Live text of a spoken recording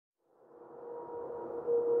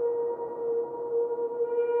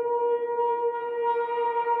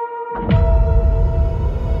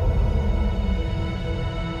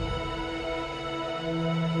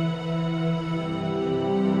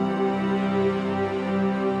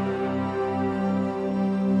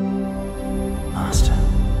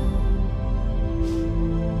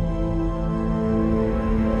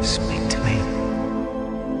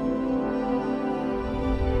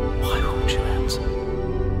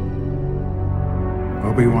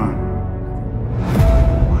Obi-Wan,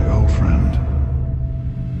 my old friend.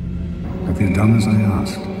 Have you done as I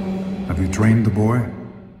asked? Have you trained the boy?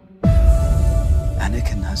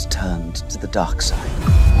 Anakin has turned to the dark side.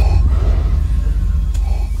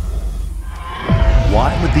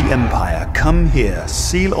 Why would the Empire come here,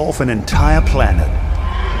 seal off an entire planet,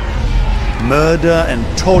 murder and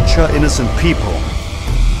torture innocent people,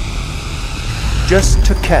 just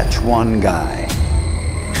to catch one guy?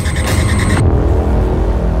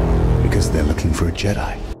 Because they're looking for a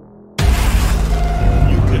Jedi.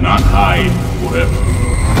 You cannot hide forever.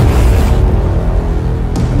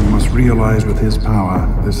 And you must realize with his power,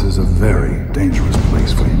 this is a very dangerous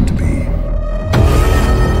place for him to be.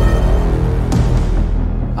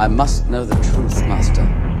 I must know the truth, Master.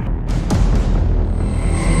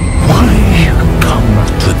 Why come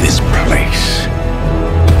to this place?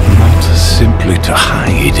 Not simply to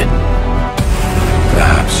hide.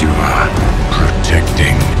 Perhaps you are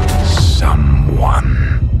protecting someone.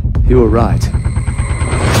 You were right.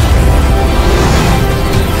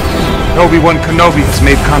 Obi-Wan Kenobi has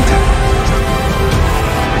made contact.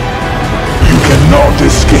 You cannot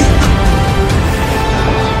escape.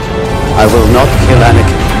 I will not kill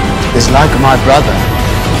Anakin. He's like my brother.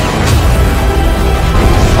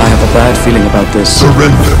 I have a bad feeling about this.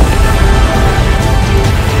 Surrender.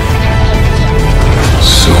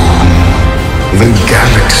 Soon, the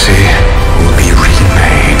galaxy will be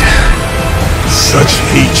remade. Such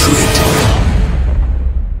hatred